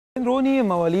روني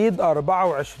مواليد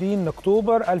 24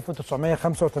 أكتوبر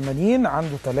 1985،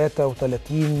 عنده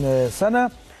 33 سنة.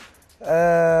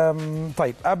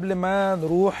 طيب قبل ما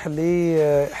نروح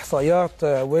لإحصائيات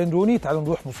وين روني، تعالوا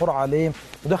نروح بسرعة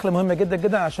لمداخلة مهمة جدا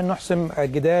جدا عشان نحسم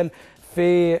جدال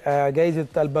في جائزة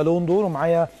البالون دور،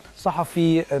 ومعايا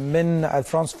صحفي من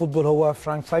الفرانس فوتبول هو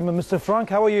فرانك سايمون. مستر فرانك,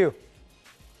 how are you?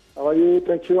 How are you?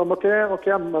 Thank you. I'm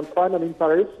okay. I'm fine. I'm in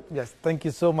Paris. Yes, thank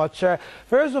you so much.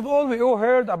 First of all, we all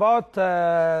heard about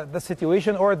the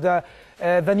situation or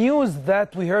the news that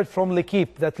we heard from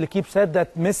L'Équipe, that L'Équipe said that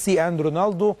Messi and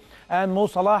Ronaldo and Mo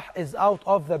Salah is out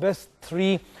of the best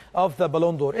three of the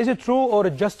Ballon d'Or. Is it true or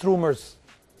just rumors?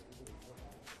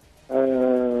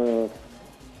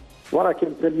 What I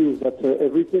can tell you is that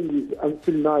everything is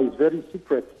until now is very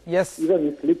secret. Yes. Even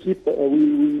if L'Équipe,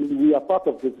 we are part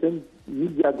of the same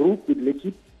media group with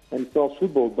L'Équipe and France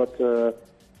Football, but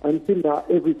until now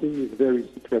everything is very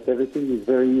secret. Everything is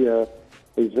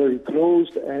very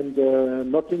closed, and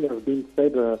nothing has been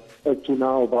said up to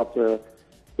now about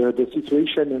the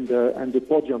situation and the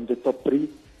podium, the top three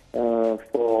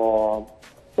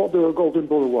for the Golden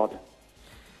Ball Award.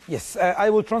 Yes, I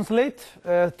will translate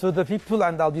to the people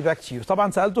and I'll be back to you.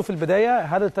 طبعا سألته في البداية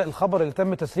هل الخبر اللي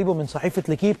تم تسريبه من صحيفة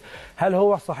ليكيب هل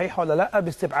هو صحيح ولا لا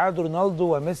باستبعاد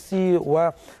رونالدو وميسي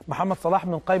ومحمد صلاح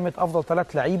من قائمة أفضل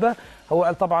 3 لعيبة. هو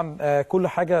قال طبعا كل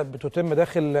حاجة بتتم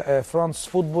داخل فرانس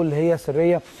فوتبول هي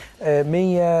سرية 100%.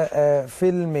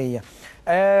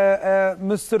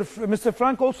 Mr.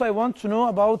 Frank, also I want to know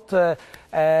about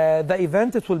the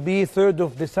event. It will be 3rd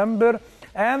of December.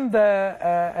 And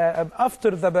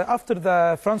after the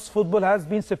France football has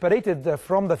been separated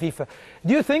from the FIFA,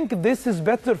 do you think this is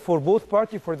better for both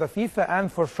parties, for the FIFA and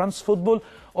for France football,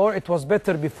 or it was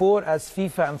better before as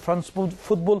FIFA and France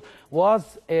football was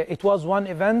one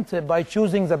event by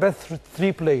choosing the best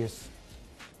 3 players?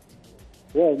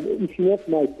 Well, if you want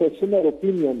my personal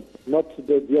opinion, not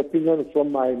the opinion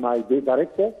from my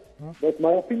director, but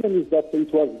my opinion is that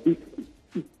it was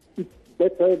it's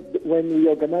better when we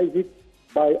organize it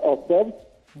by ourselves.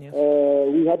 Yes.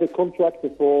 We had a contract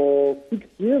for 6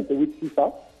 years with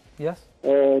FIFA. Yes.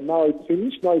 Now it's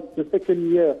finished. Now it's the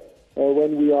second year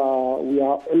when we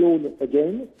are alone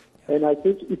again, and I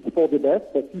think it's for the best.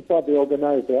 FIFA, they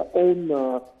organize their own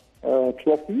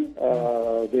trophy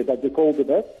that they call the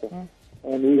best,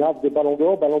 and we have the Ballon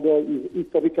d'Or. Ballon d'Or is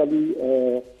historically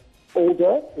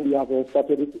older. We have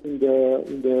started it in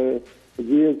the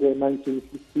years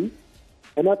 1950.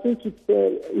 And I think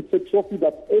it's a trophy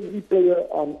that every player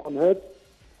on earth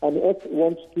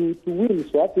wants to win.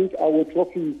 So I think our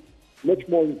trophy is much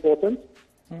more important.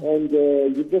 And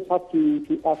you just have to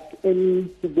ask any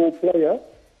football player,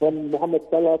 from Mohamed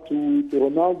Salah to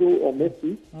Ronaldo or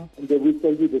Messi, and they will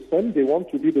tell you the same. They want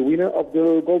to be the winner of the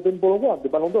Golden Ball Award, the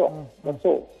Ballon d'Or. That's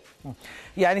all.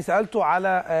 يعني سألته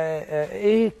على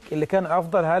ايه اللي كان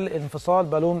افضل، هل انفصال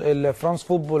بالون الفرانس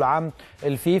فوتبول عن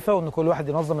الفيفا وان كل واحد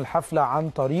ينظم الحفله عن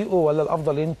طريقه، ولا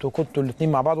الافضل انتوا كنتوا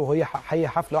الاثنين مع بعض وهي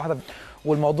حفله واحده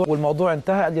والموضوع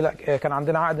انتهى؟ قال لي لا، كان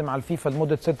عندنا عقد مع الفيفا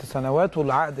لمده 6 سنوات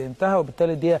والعقد انتهى،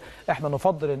 وبالتالي دي احنا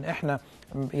نفضل ان احنا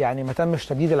يعني ما تمش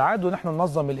تجديد العقد وان احنا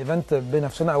ننظم الايفنت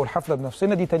بنفسنا او الحفله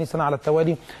بنفسنا. دي تاني سنه على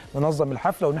التوالي ننظم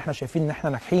الحفله، وان احنا شايفين ان احنا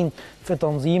ناجحين في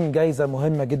تنظيم جائزه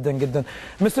مهمه جدا جدا.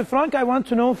 Mr. Frank, I want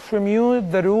to know from you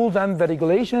the rules and the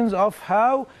regulations of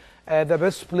how the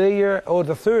best player or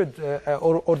the third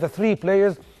or the 3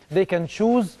 players they can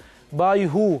choose by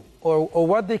who or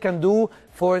what they can do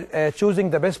for choosing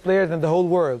the best players in the whole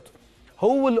world.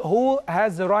 Who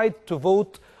has the right to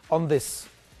vote on this?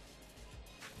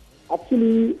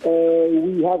 Actually,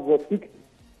 we have picked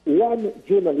 1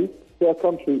 journalist per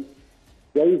country.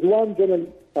 There is 1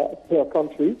 journalist per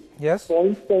country. Yes. For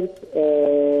instance,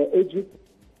 Egypt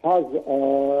has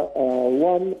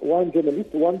one journalist,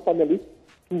 1 panelist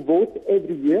to vote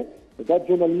every year. That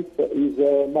journalist is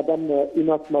Madame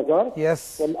Inas Mazar. Yes.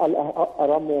 From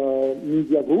Al-Aram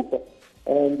Media Group,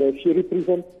 and she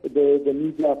represents the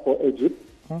media for Egypt.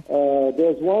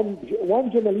 There's one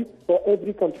journalist for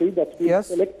every country that will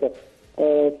select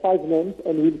 5 names,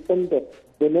 and we'll send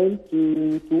the name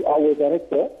to our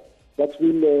director that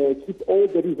will keep all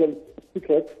the results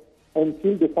secret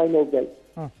until the final day.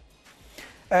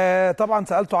 طبعا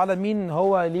سألته على مين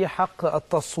هو ليه حق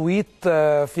التصويت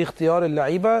في اختيار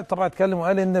اللعيبة. طبعا اتكلم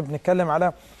وقال ان بنتكلم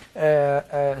على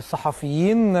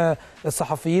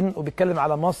الصحفيين وبيتكلم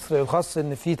على مصر الخاص،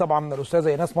 ان في طبعا الاستاذه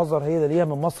ايناس مظهر هي اللي ليها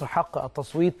من مصر حق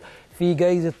التصويت في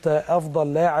جائزه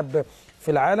افضل لاعب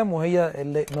في العالم، وهي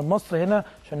اللي من مصر هنا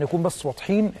عشان نكون بس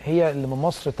واضحين هي اللي من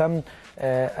مصر تم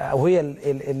او هي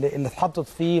اللي اتحطت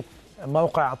في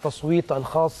موقع التصويت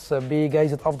الخاص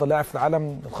بجائزة أفضل لاعب في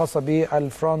العالم الخاصة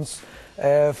بالفرانس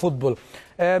football.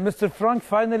 Mr. Frank,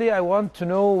 finally, I want to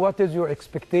know what is your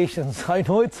expectations. I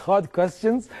know it's hard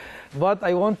questions, but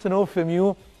I want to know from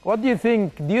you, what do you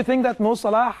think? Do you think that Mo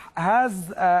Salah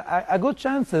has a good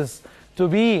chances to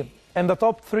be in the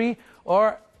top 3,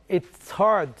 or it's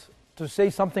hard to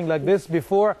say something like this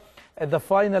before the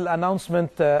final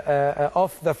announcement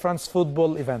of the France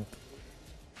football event?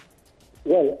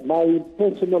 Well, my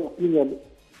personal opinion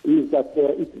is that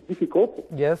it's difficult.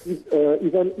 Yes.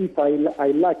 Even if I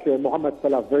like Mohamed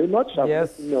Salah very much. Yes.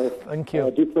 Thank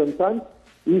you. Different times.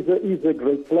 He's a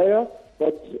great player,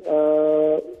 but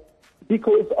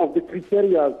because of the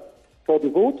criteria for the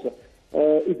vote,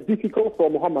 it's difficult for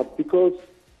Mohamed because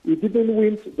he didn't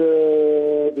win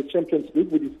the Champions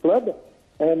League with his club,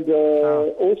 and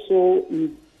also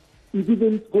he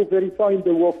didn't go very far in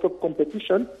the World Cup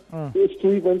competition. Those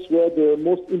two events were the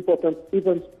most important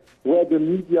events where the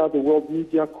media, the world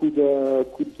media, could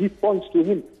give points to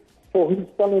him for his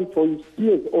talent, for his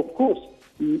skills. Of course,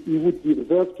 he would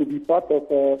deserve to be part of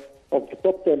the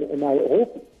top 10, and I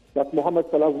hope that Mohamed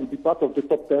Salah will be part of the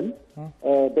top 10.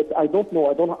 But I don't know.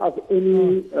 I don't have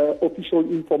any official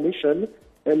information,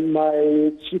 and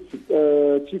my chief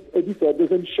editor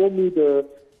doesn't show me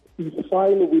his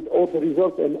file with all the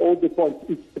results and all the points.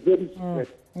 It's very secret.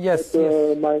 Yes. But,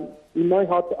 in my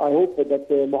heart, I hope that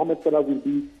Mohamed Salah will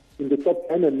be in the top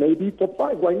 10 and maybe top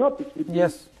 5. Why not? It would be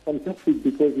fantastic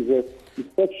because he's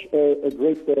such a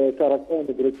great character and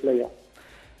a great player.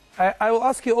 I will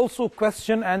ask you also a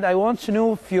question, and I want to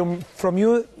know from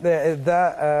you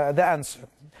the answer.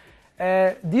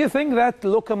 Do you think that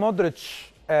Luka Modric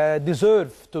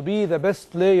deserves to be the best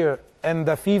player in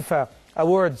the FIFA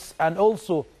awards and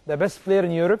also the best player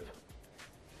in Europe?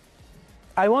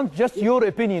 I want just your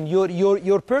opinion,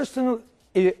 your personal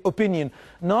opinion,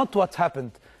 not what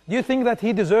happened. Do you think that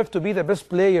he deserves to be the best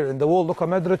player in the world, Luka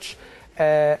Modric,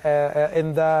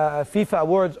 in the FIFA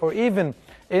awards or even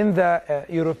in the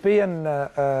European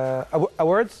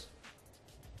awards?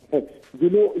 You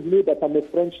know that I'm a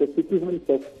French citizen,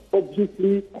 so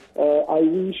obviously I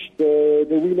wish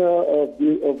the winner of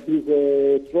these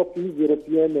trophies,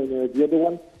 European and the other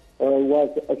one, was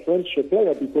a French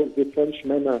player because the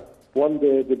Frenchmen won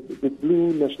the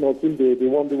blue national team. They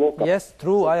won the World Cup. Yes,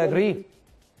 true. I agree.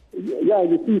 Yeah,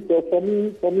 you see. So for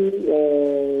me,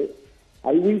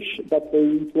 I wish that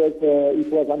it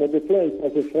was another player. It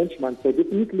was a Frenchman. So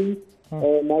definitely,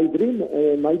 my dream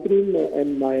and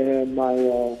my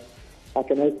how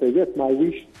can I say? Yes, my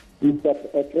wish is that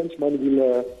a Frenchman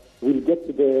will get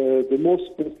the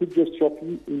most prestigious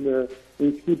trophy in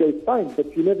 3 days' time.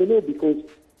 But you never know because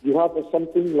you have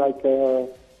something like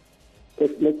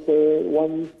let's say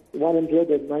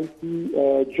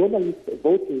 190 journalists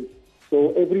voting. So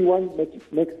everyone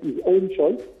makes his own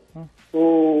choice. So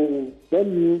then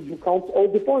you count all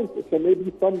the points. So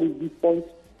maybe some will give points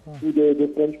to the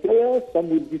French players, some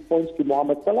will give points to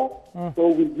Mohamed Salah,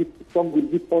 some will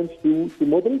give points to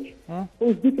Modric. So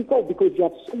it's difficult because you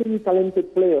have so many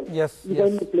talented players.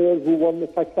 Even players who won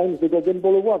 5 times the Golden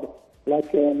Ball Award,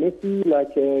 like Messi,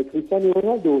 like Cristiano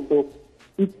Ronaldo. So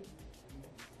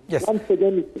once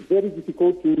again, it's very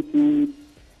difficult to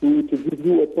give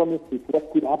you a promise of what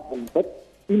could happen. But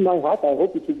in my heart, I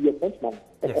hope it will be a Frenchman.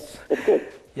 Yes. Of course.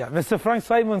 Yeah, Mr. Frank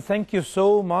Saimon, thank you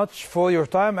so much for your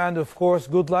time, and of course,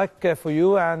 good luck for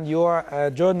you and your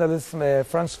journalism,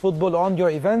 France football, on your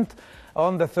event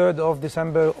on the 3rd of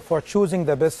December for choosing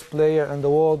the best player in the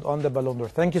world on the Ballon d'Or.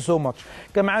 Thank you so much.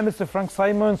 كان معايا مستر فرانك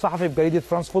سايمون صحفي بجريدة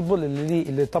فرانس فوتبول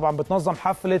اللي طبعا بتنظم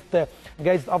حفلة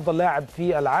جائزة أفضل لاعب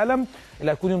في العالم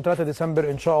اللي هتكون يوم 3 ديسمبر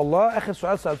إن شاء الله. آخر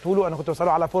سؤال سألته له، أنا كنت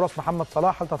بسأله على فرص محمد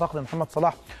صلاح، هل تعتقد أن محمد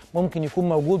صلاح ممكن يكون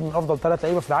موجود من أفضل 3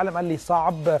 لعيبة في العالم؟ قال لي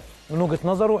صعب من وجهة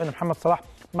نظره، إن محمد صلاح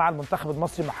مع المنتخب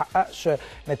المصري ما حققش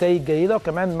نتائج جيدة،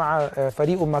 وكمان مع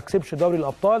فريقه ما كسبش دوري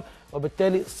الأبطال،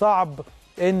 وبالتالي صعب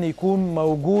ان يكون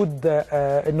موجود،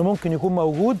 انه ممكن يكون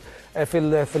موجود في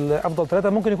الافضل 3،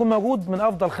 ممكن يكون موجود من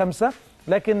افضل 5.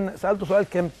 لكن سالته سؤال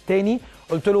كان تاني،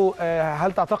 قلت له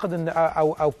هل تعتقد ان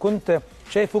او كنت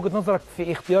شايف وجهه نظرك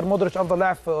في اختيار مودريتش افضل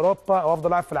لاعب في اوروبا او افضل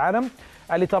لاعب في العالم؟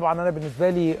 قال لي طبعا انا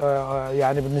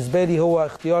بالنسبه لي هو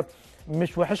اختيار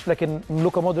مش وحش، لكن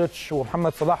لوكا مودريتش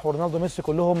ومحمد صلاح ورونالدو ميسي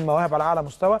كلهم مواهب على اعلى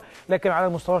مستوى، لكن على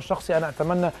المستوى الشخصي انا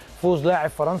اتمنى فوز لاعب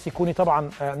فرنسي، كوني طبعا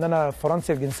ان انا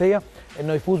فرنسي الجنسيه،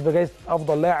 انه يفوز بجائزه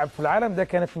افضل لاعب في العالم. ده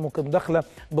كانت مداخله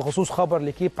بخصوص خبر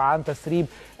لكيب عن تسريب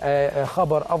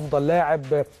خبر افضل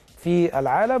لاعب في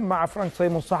العالم مع فرانك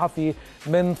سايمون صحفي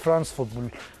من فرانس فوتبول.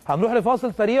 هنروح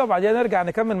لفاصل سريع وبعدين نرجع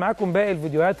نكمل معاكم باقي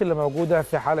الفيديوهات اللي موجوده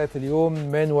في حلقه اليوم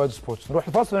من وورد سبورتس. نروح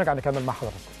لفاصل ونرجع نكمل مع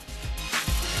حضراتكم.